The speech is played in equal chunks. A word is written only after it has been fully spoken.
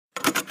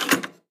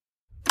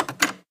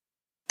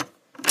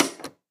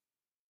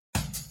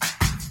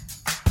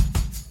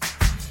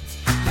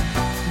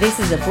This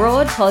is a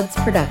Broad Pods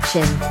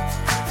production.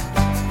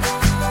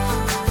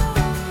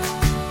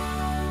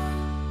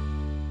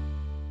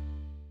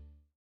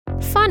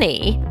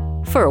 Funny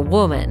for a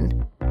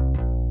woman.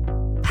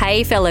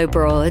 Hey fellow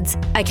broads.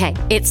 Okay,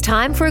 it's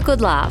time for a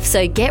good laugh,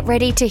 so get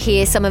ready to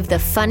hear some of the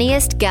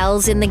funniest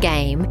gals in the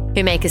game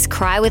who make us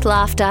cry with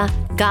laughter,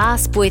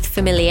 gasp with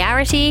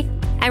familiarity,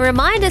 and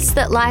remind us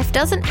that life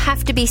doesn't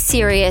have to be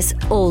serious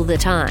all the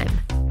time.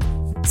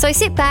 So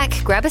sit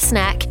back, grab a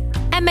snack,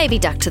 and maybe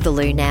duck to the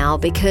loo now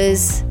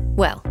because,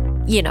 well,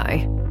 you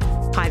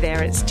know. Hi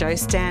there, it's Jo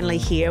Stanley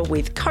here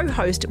with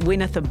co-host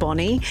Winifred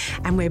Bonney,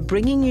 and we're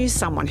bringing you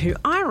someone who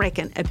I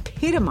reckon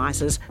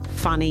epitomises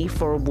funny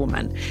for a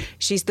woman.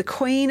 She's the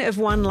queen of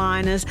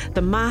one-liners,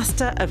 the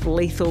master of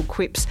lethal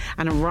quips,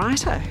 and a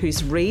writer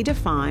who's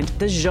redefined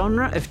the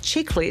genre of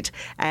chick lit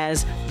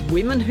as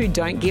women who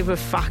don't give a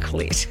fuck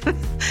lit.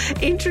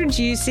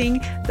 Introducing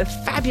the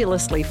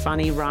fabulously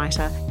funny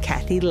writer,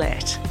 Kathy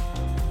Lette.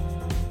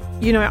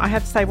 You know, I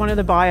have to say, one of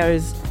the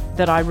bios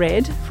that I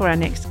read for our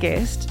next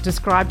guest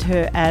described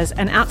her as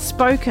an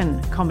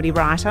outspoken comedy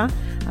writer.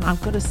 And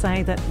I've got to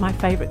say that my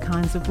favourite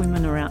kinds of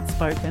women are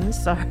outspoken.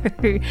 So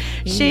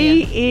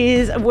she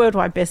is a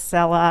worldwide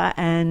bestseller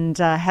and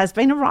has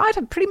been a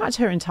writer pretty much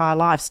her entire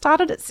life.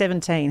 Started at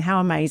 17. How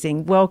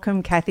amazing.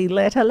 Welcome, Kathy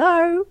Lette.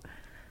 Hello.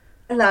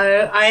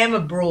 Hello. I am a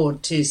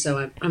broad too,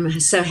 so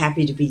I'm so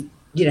happy to be,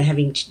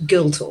 having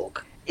girl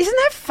talk. Isn't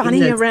that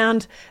funny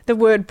around the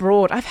word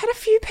broad? I've had a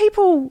few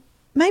people,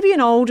 maybe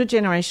an older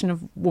generation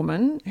of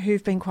women,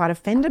 who've been quite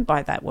offended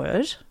by that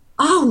word.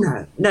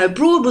 Oh no,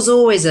 broad was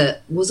always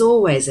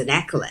an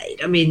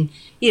accolade. I mean,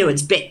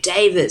 it's Bette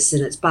Davis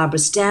and it's Barbara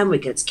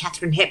Stanwyck and it's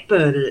Katharine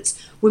Hepburn and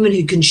it's women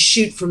who can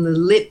shoot from the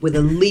lip with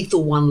a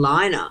lethal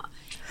one-liner.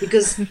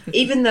 Because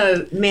even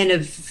though men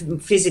are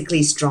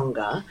physically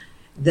stronger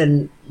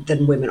than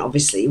women,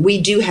 obviously,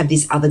 we do have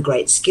this other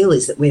great skill,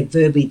 is that we're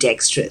verbally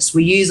dexterous.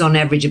 We use on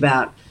average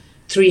about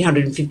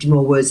 350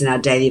 more words in our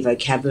daily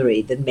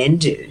vocabulary than men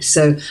do.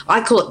 So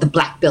I call it the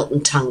black belt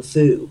and tongue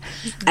foo.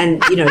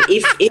 And,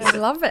 if I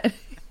love it.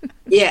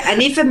 Yeah,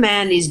 and if a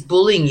man is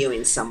bullying you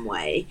in some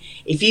way,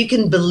 if you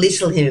can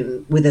belittle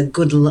him with a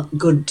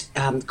good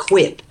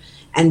quip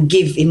and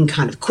give him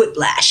kind of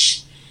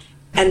quiplash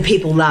and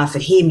people laugh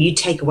at him, you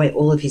take away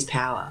all of his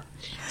power.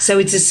 So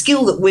it's a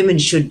skill that women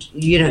should,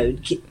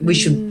 we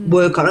should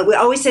work on. I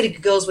always say to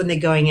girls when they're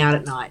going out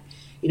at night,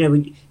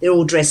 they're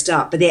all dressed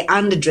up, but they're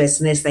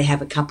underdressed unless they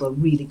have a couple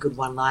of really good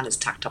one-liners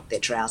tucked up their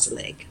trouser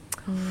leg.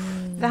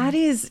 That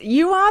is,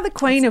 you are the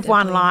queen of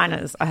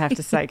one-liners, I have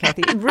to say,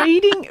 Kathy.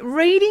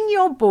 reading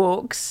your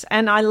books,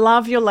 and I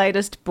love your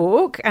latest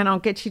book, and I'll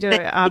get you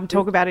to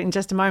talk about it in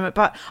just a moment,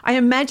 but I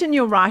imagine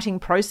your writing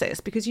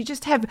process, because you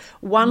just have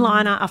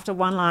one-liner after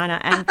one-liner,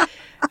 and,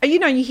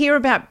 you hear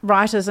about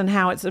writers and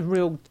how it's a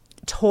real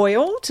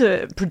toil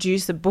to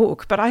produce a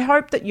book, but I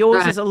hope that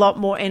yours is a lot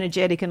more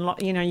energetic and,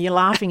 you're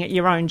laughing at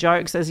your own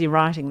jokes as you're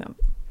writing them.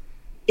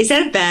 Is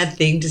that a bad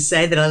thing to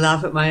say, that I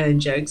laugh at my own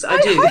jokes?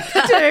 I do. Hope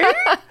you do.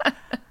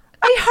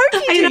 I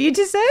hope you do. You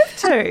deserve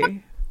to.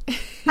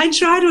 I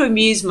try to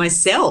amuse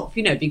myself,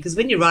 because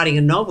when you're writing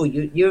a novel,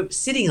 you're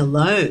sitting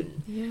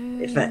alone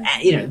for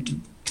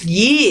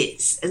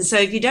years, and so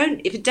if you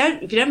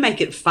don't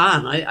make it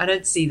fun, I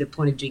don't see the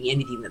point of doing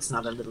anything that's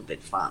not a little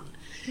bit fun.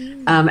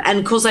 And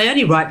of course, I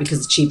only write because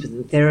it's cheaper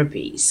than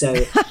therapy.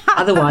 So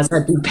otherwise,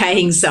 I'd be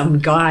paying some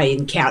guy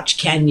in Couch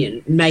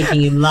Canyon,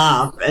 making him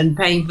laugh, and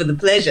paying for the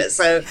pleasure.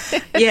 So,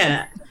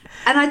 yeah.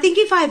 And I think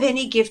if I have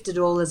any gift at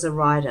all as a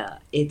writer,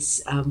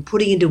 it's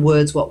putting into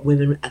words what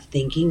women are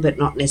thinking, but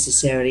not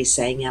necessarily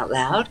saying out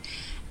loud.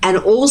 And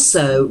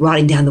also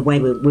writing down the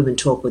way women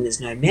talk when there's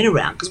no men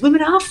around, because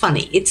women are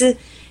funny. It's a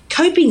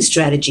coping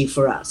strategy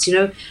for us.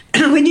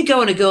 When you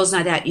go on a girls'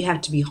 night out, you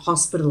have to be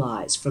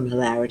hospitalised from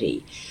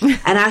hilarity.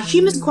 And our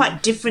humour's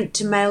quite different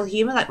to male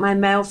humour. Like, my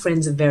male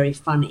friends are very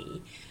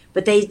funny,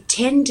 but they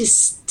tend to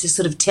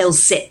sort of tell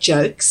set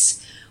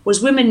jokes,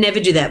 whereas women never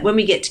do that. When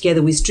we get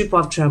together, we strip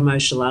off to our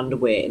emotional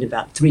underwear in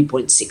about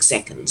 3.6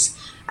 seconds.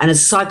 And a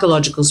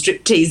psychological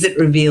striptease that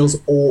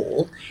reveals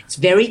all. It's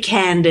very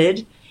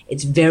candid.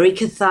 It's very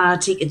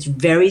cathartic. It's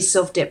very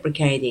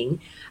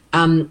self-deprecating.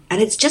 And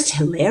it's just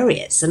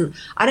hilarious. And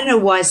I don't know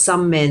why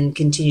some men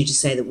continue to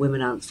say that women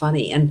aren't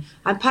funny. And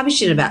I'm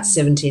published in about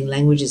 17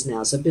 languages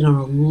now, so I've been on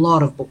a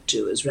lot of book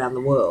tours around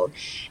the world.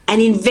 And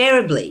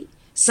invariably,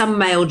 some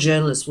male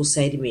journalists will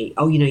say to me,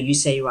 you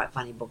say you write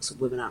funny books,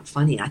 but women aren't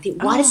funny. And I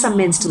think, why do some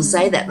men still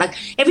say that? Like,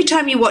 every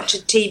time you watch a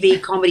TV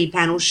comedy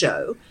panel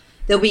show,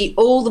 there'll be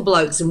all the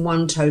blokes and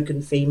one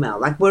token female.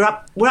 Like, we're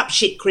up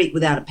shit creek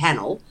without a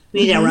panel.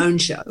 We need our own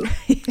show.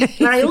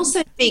 But I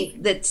also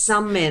think that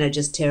some men are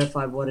just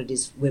terrified what it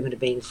is women are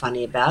being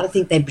funny about. I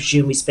think they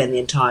presume we spend the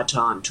entire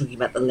time talking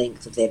about the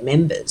length of their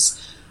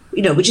members,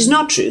 which is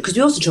not true, because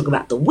we also talk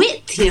about the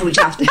width, which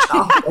after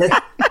all is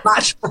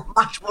much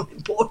more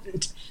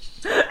important.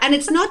 And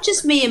it's not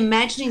just me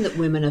imagining that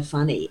women are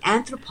funny.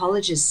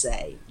 Anthropologists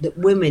say that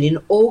women in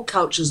all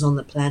cultures on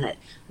the planet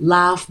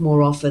laugh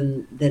more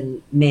often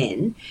than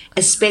men,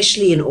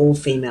 especially in all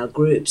female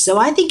groups. So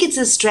I think it's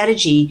a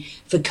strategy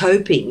for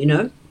coping, you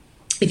know.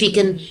 If you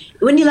can,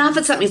 when you laugh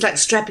at something, it's like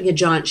strapping a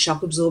giant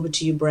shock absorber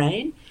to your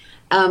brain.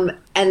 And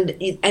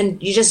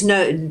you just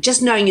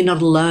knowing you're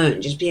not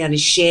alone, just being able to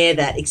share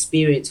that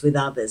experience with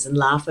others and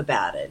laugh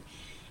about it,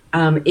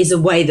 is a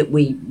way that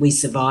we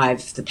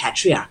survive the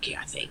patriarchy,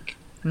 I think.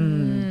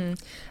 And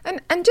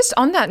just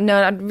on that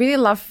note, I'd really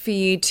love for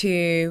you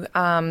to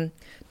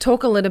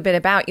talk a little bit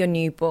about your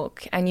new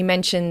book. And you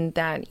mentioned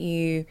that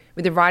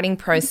with the writing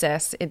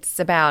process, it's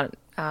about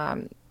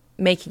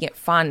making it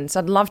fun. So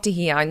I'd love to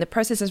hear, in the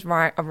process of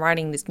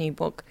writing this new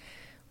book,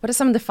 what are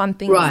some of the fun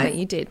things that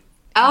you did?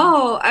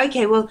 Oh,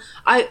 okay. Well,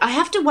 I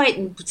have to wait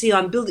and see.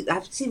 I have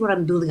to see what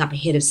I'm building up a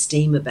head of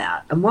steam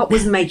about. And what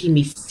was making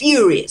me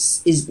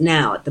furious is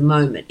now at the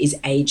moment is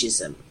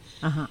ageism.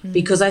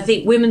 Because I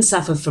think women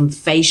suffer from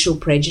facial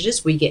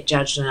prejudice. We get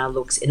judged on our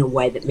looks in a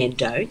way that men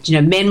don't. You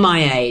know, men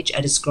my age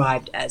are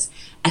described as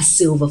a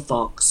silver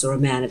fox or a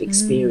man of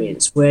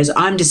experience, whereas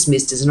I'm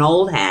dismissed as an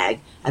old hag,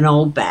 an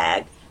old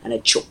bag, and a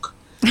chook.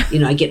 You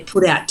know, I get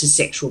put out to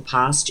sexual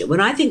pasture when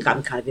I think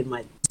I'm kind of in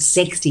my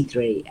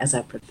 63, as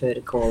I prefer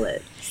to call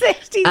it.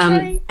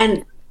 63.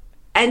 And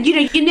you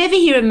know, you never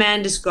hear a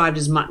man described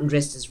as mutton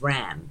dressed as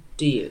ram,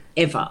 do you?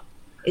 Ever.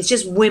 It's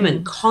just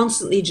women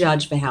constantly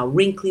judged for how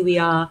wrinkly we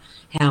are,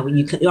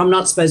 I'm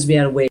not supposed to be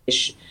able to wear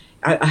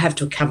I have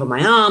to cover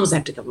my arms, I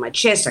have to cover my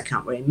chest, I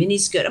can't wear a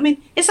miniskirt. I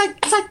mean, it's like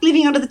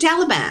living under the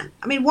Taliban.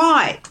 I mean,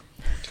 why?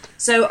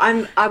 So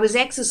I was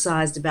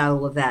exercised about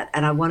all of that,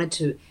 and I wanted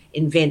to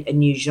invent a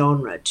new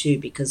genre too,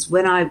 because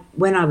when I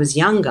was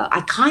younger,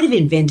 I kind of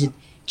invented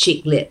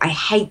chick lit. I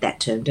hate that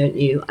term, don't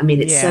you? I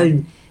mean, it's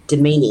so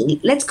demeaning.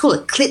 Let's call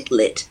it clit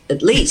lit,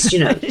 at least, you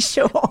know.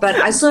 Sure. But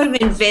I sort of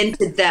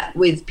invented that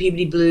with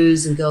Puberty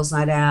Blues and Girls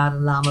Night Out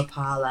and Llama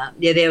Parlour.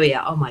 Yeah, there we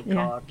are. Oh, my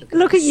God.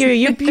 Look at you.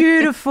 You're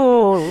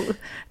beautiful.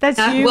 That's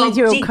you with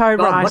your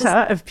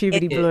co-writer of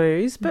Puberty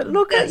Blues. But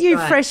look at you,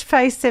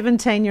 fresh-faced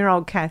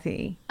 17-year-old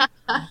Kathy.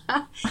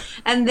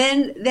 And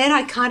then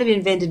I kind of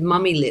invented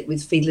Mummy Lit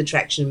with Fetal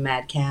Attraction and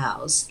Mad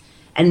Cows,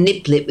 and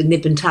Nip Lit with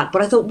Nip and Tuck.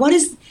 But I thought, what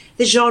is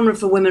the genre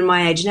for women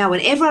my age now?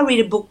 Whenever I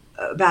read a book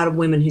about a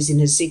woman who's in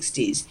her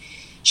 60s,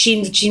 she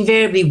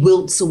invariably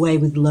wilts away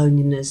with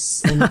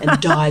loneliness and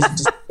dies of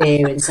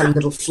despair in some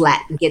little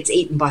flat and gets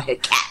eaten by her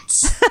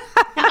cats.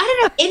 Now, I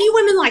don't know any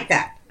women like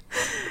that.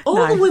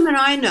 All the women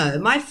I know,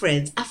 my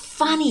friends, are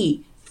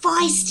funny,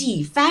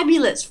 feisty,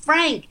 fabulous,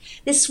 frank.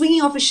 They're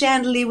swinging off a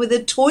chandelier with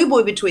a toy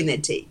boy between their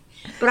teeth.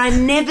 But I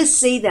never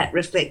see that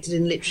reflected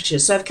in literature.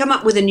 So I've come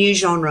up with a new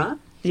genre.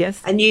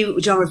 Yes. A new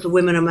genre for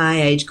women of my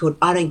age called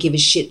I Don't Give a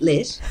Shit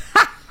Lit.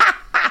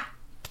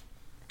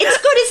 It's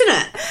good, isn't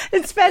it?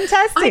 It's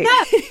fantastic. I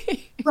know,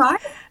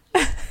 right?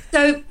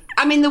 So,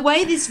 I mean, the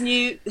way this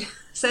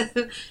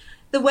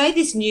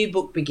new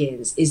book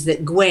begins is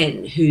that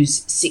Gwen,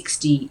 who's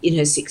 60, in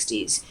her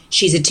 60s,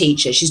 she's a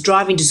teacher. She's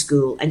driving to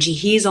school and she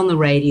hears on the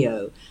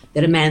radio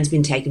that a man's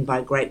been taken by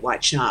a great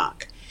white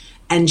shark.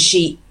 And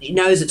she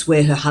knows it's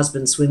where her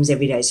husband swims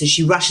every day. So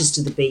she rushes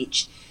to the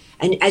beach.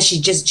 And as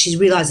she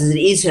realises it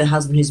is her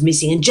husband who's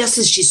missing. And just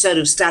as she's sort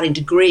of starting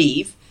to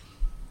grieve,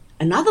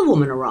 another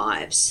woman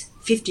arrives,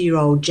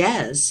 50-year-old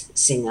jazz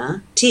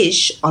singer,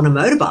 Tish, on a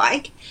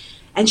motorbike,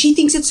 and she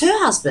thinks it's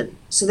her husband.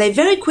 So they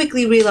very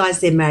quickly realise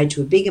they're married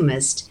to a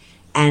bigamist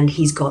and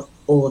he's got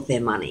all of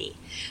their money.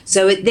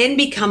 So it then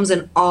becomes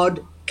an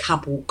odd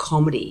couple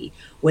comedy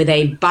where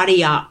they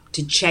buddy up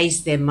to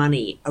chase their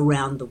money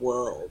around the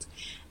world.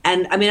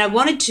 And, I mean,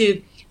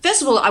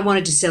 first of all, I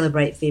wanted to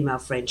celebrate female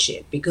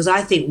friendship because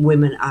I think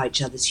women are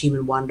each other's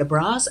human wonder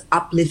bras,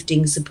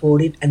 uplifting,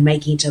 supportive, and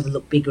making each other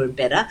look bigger and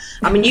better.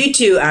 I mean, you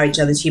two are each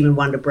other's human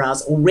wonder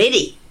bras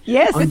already.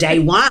 Yes. On day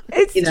one.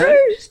 It's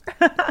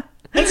true.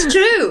 It's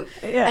true.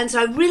 Yeah. And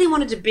so I really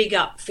wanted to big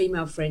up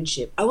female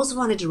friendship. I also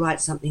wanted to write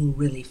something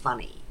really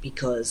funny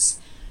because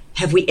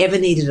have we ever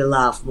needed a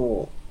laugh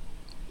more?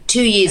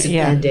 2 years of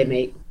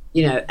pandemic,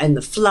 you know, and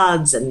the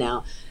floods, and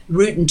now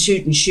rootin'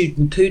 tootin'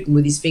 shootin' Putin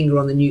with his finger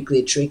on the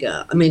nuclear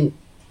trigger. I mean,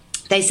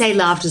 they say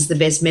laughter's the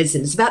best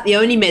medicine. It's about the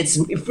only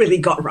medicine we've really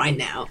got right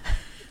now.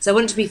 So I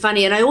wanted to be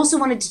funny. And I also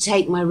wanted to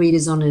take my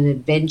readers on an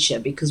adventure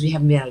because we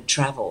haven't been able to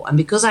travel. And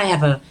because I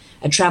have a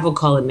travel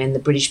column in the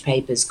British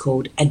papers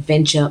called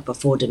Adventure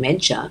Before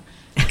Dementia,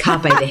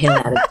 carpe the hell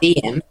out of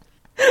DM,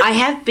 I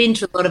have been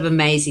to a lot of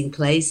amazing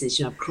places.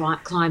 You know,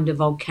 I've climbed a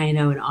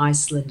volcano in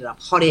Iceland and I've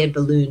hot air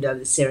ballooned over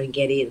the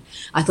Serengeti. And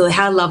I thought,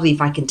 how lovely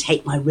if I can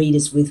take my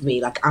readers with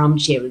me, like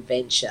armchair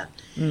adventure.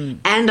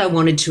 And I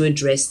wanted to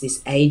address this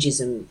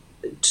ageism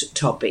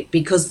topic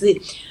because,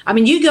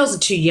 you girls are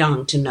too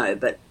young to know,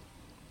 but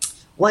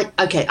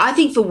I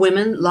think for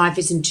women, life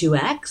is in 2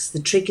 acts. The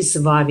trick is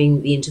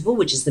surviving the interval,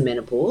 which is the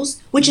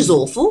menopause, which is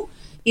awful.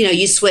 You know,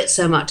 you sweat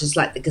so much, it's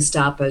like the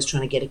Gestapo's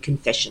trying to get a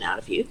confession out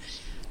of you.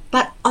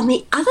 But on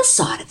the other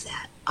side of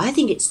that, I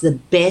think it's the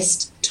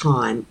best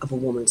time of a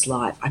woman's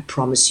life, I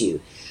promise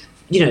you.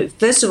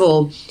 first of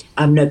all,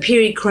 no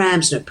period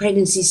cramps, no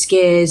pregnancy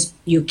scares.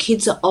 Your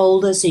kids are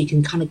older, so you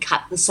can kind of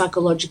cut the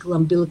psychological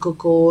umbilical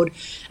cord.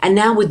 And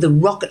now with the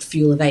rocket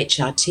fuel of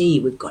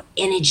HRT, we've got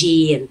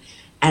energy and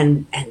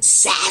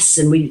sass,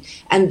 and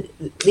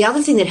the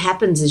other thing that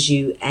happens as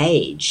you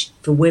age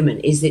for women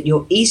is that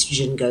your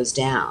estrogen goes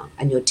down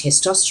and your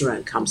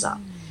testosterone comes up.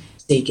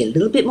 So you get a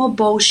little bit more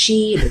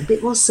bolshy, a little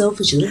bit more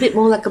selfish, a little bit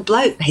more like a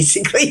bloke,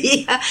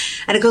 basically.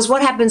 And of course,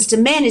 what happens to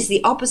men is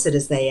the opposite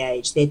as they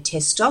age. Their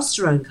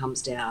testosterone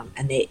comes down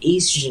and their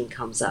estrogen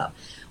comes up,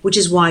 which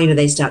is why,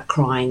 they start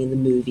crying in the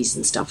movies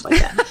and stuff like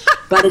that.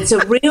 But it's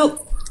a real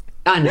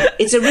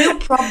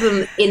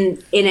problem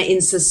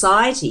in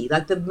society.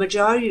 Like the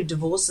majority of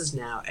divorces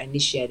now are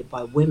initiated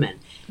by women.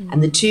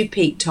 And the two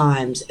peak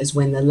times is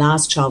when the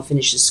last child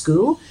finishes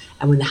school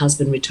and when the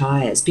husband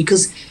retires.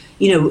 Because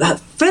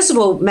first of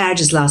all,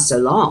 marriages last so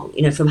long.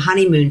 From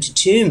honeymoon to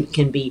tomb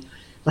can be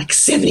like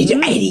 70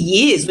 to 80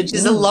 years, which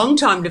is a long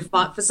time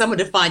for someone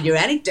to find your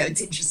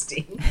anecdotes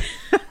interesting.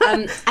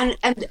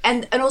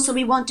 And also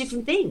we want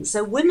different things.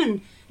 So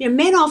women,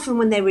 men often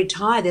when they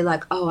retire, they're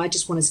like, oh, I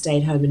just want to stay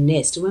at home and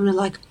nest. And women are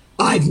like,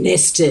 I've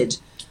nested.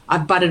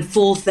 I've buttered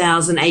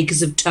 4,000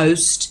 acres of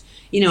toast.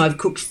 I've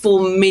cooked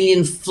 4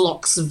 million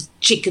flocks of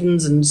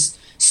chickens and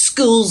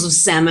schools of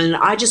salmon.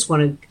 I just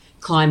want to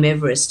climb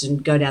Everest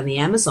and go down the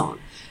Amazon.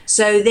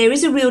 So there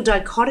is a real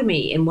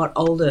dichotomy in what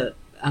older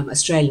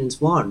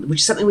Australians want, which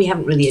is something we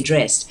haven't really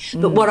addressed.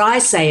 But what I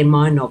say in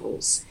my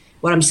novels,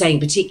 what I'm saying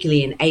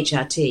particularly in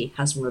HRT,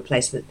 husband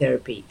replacement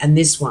therapy, and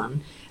this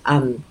one,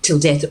 Till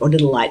Death or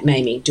Little Light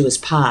May Me Do Us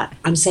Part,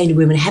 I'm saying to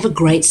women, have a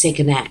great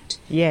second act.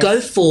 Yes.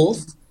 Go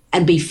forth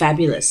and be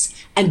fabulous,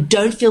 and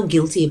don't feel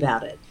guilty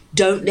about it.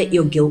 Don't let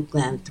your guilt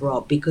gland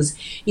throb, because,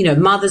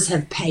 mothers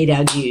have paid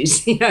our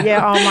dues.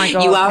 Yeah, oh my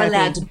God. You are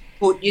allowed to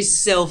put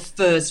yourself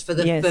first for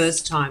the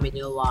first time in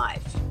your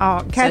life.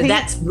 Oh, Kathy, so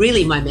that's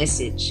really my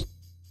message.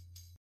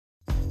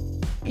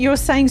 You're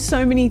saying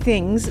so many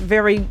things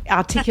very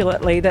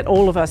articulately that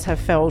all of us have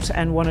felt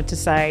and wanted to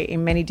say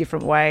in many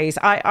different ways.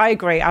 I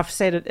agree. I've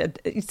said it.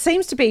 It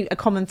seems to be a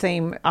common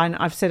theme, and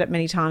I've said it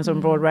many times on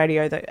Broad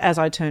Radio, that as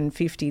I turn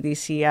 50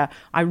 this year,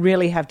 I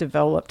really have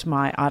developed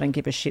my I don't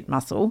give a shit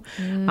muscle,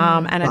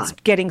 and it's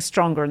getting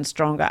stronger and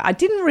stronger. I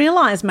didn't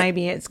realise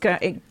maybe it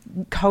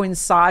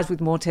coincides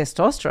with more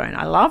testosterone.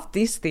 I love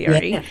this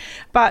theory.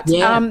 But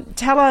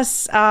tell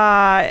us,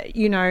 have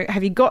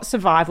you got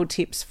survival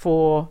tips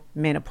for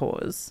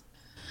menopause?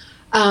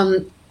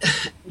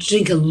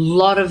 Drink a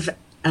lot of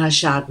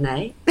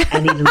Chardonnay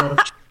and eat a lot of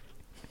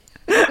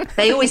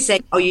They always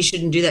say, oh, you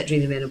shouldn't do that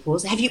during the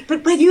menopause. Have you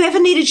ever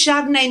needed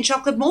Chardonnay and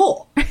chocolate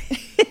more?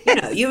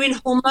 You're in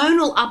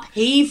hormonal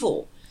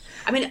upheaval.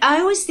 I mean, I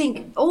always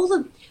think all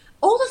the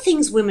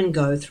things women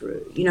go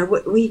through,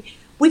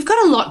 we've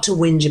got a lot to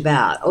whinge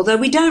about, although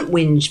we don't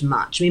whinge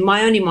much. I mean,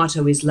 my only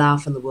motto is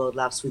laugh and the world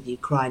laughs with you,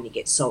 cry and you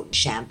get salt and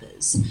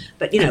champers.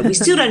 But, we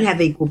still don't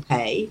have equal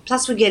pay.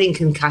 Plus we're getting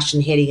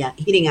concussion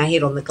hitting our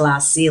head on the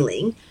glass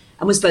ceiling,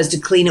 and we're supposed to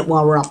clean it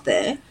while we're up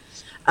there.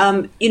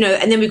 And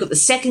then we've got the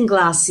second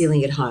glass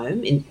ceiling at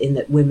home in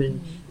that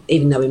women,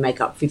 even though we make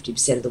up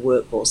 50% of the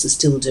workforce, are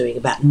still doing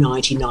about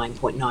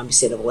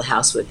 99.9% of all the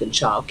housework and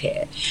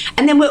childcare.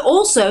 And then we're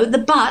also the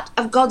butt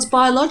of God's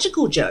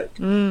biological joke.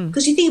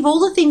 Because you think of all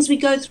the things we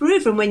go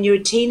through from when you're a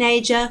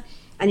teenager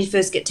and you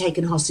first get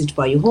taken hostage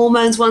by your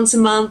hormones once a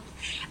month.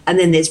 And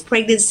then there's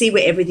pregnancy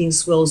where everything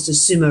swells to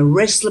sumo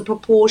wrestler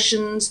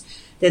proportions.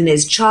 Then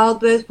there's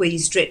childbirth where you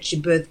stretch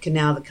your birth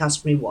canal the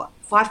customary,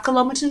 5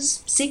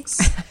 kilometres? 6?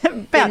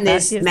 Then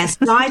there's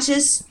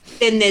mastitis.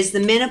 Then there's the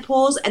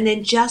menopause, and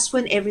then just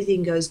when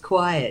everything goes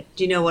quiet,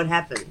 do you know what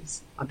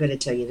happens? I better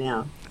tell you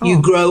now. Oh.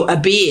 You grow a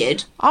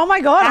beard. Oh,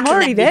 my God, I'm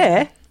already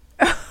there.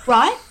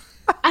 Right?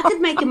 I could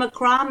make a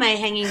macrame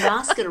hanging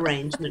basket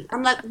arrangement.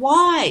 I'm like,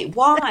 why?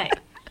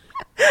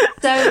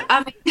 So,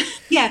 I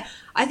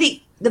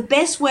think the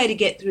best way to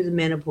get through the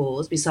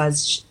menopause,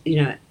 besides,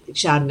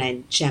 Chardonnay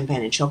and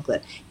champagne and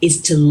chocolate, is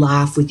to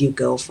laugh with your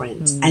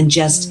girlfriends and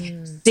just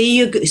see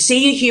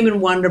your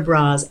human wonder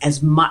bras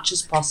as much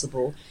as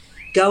possible.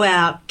 Go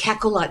out,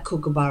 cackle like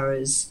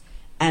kookaburras,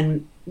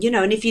 and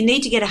if you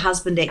need to get a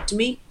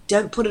husbandectomy,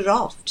 don't put it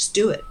off. Just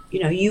do it.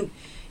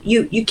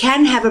 You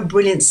can have a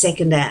brilliant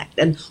second act,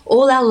 and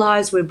all our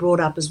lives we're brought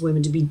up as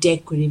women to be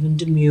decorative and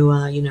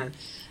demure.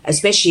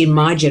 Especially in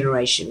my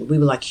generation, we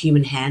were like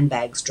human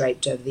handbags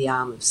draped over the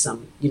arm of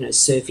some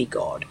surfy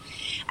god.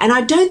 And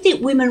I don't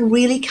think women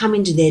really come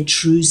into their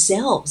true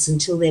selves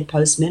until they're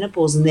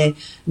post-menopause, and they're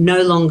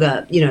no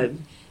longer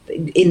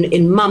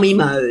in mummy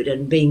mode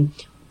and being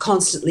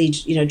constantly,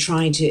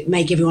 trying to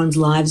make everyone's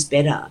lives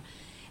better.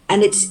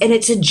 And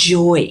it's a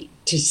joy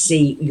to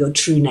see your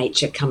true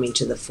nature coming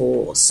to the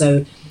fore.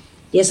 So,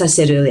 yes, I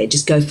said earlier,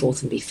 just go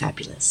forth and be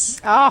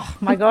fabulous. Oh,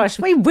 my gosh,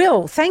 we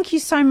will. Thank you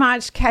so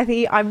much,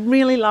 Kathy. I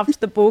really loved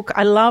the book.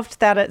 I loved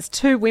that it's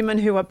two women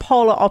who are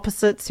polar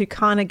opposites who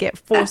kind of get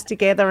forced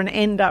together and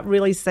end up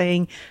really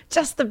seeing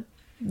just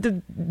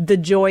the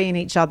joy in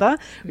each other,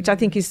 which I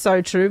think is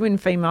so true in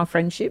female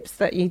friendships,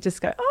 that you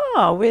just go,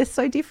 oh, we're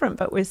so different,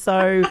 but we're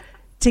so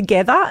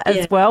together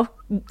as well,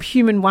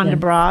 human wonder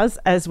bras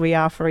as we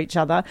are for each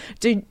other.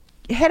 Do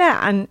head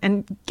out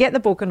and get the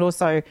book, and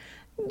also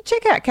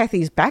check out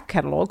Kathy's back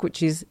catalogue,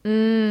 which is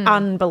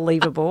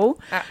unbelievable.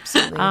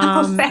 Absolutely.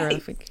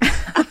 Terrific.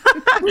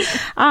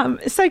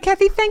 So,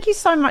 Kathy, thank you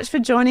so much for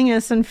joining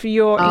us and for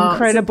your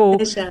incredible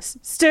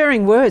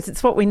stirring words.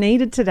 It's what we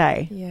needed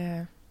today.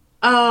 Yeah.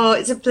 Oh,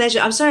 it's a pleasure.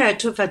 I'm sorry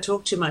if I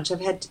talk too much. I've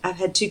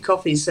had 2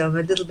 coffees, so I'm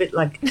a little bit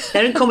like,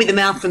 they don't call me the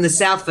mouth from the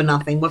south for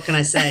nothing. What can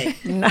I say?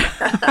 No.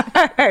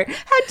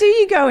 How do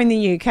you go in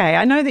the UK?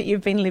 I know that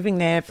you've been living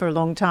there for a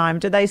long time.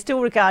 Do they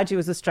still regard you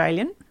as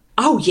Australian?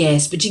 Oh,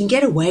 yes, but you can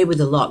get away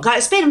with a lot.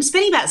 I'm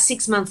spending about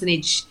 6 months in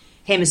each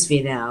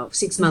hemisphere now,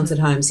 6 months at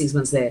home, 6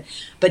 months there.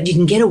 But you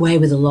can get away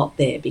with a lot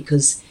there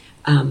because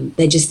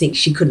they just think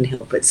she couldn't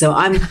help it. So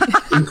I'm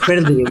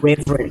incredibly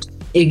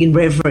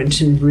irreverent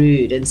and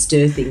rude and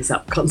stir things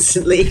up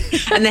constantly.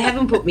 And they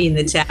haven't put me in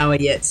the tower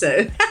yet,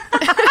 so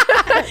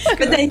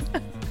but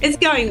it's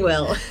going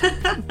well.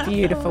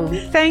 Beautiful.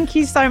 Thank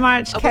you so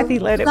much, Kathy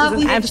Lette. It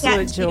was an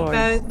absolute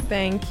joy.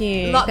 Thank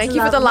you. Thank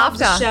you for the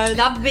laughter.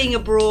 Love being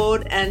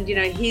abroad, and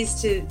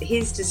here's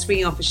to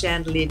swing off a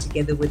chandelier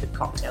together with a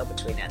cocktail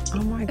between our teeth.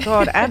 Oh my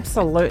God,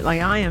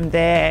 absolutely. I am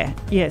there.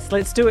 Yes,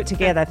 let's do it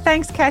together.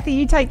 Thanks, Kathy.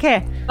 You take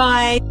care.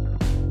 Bye.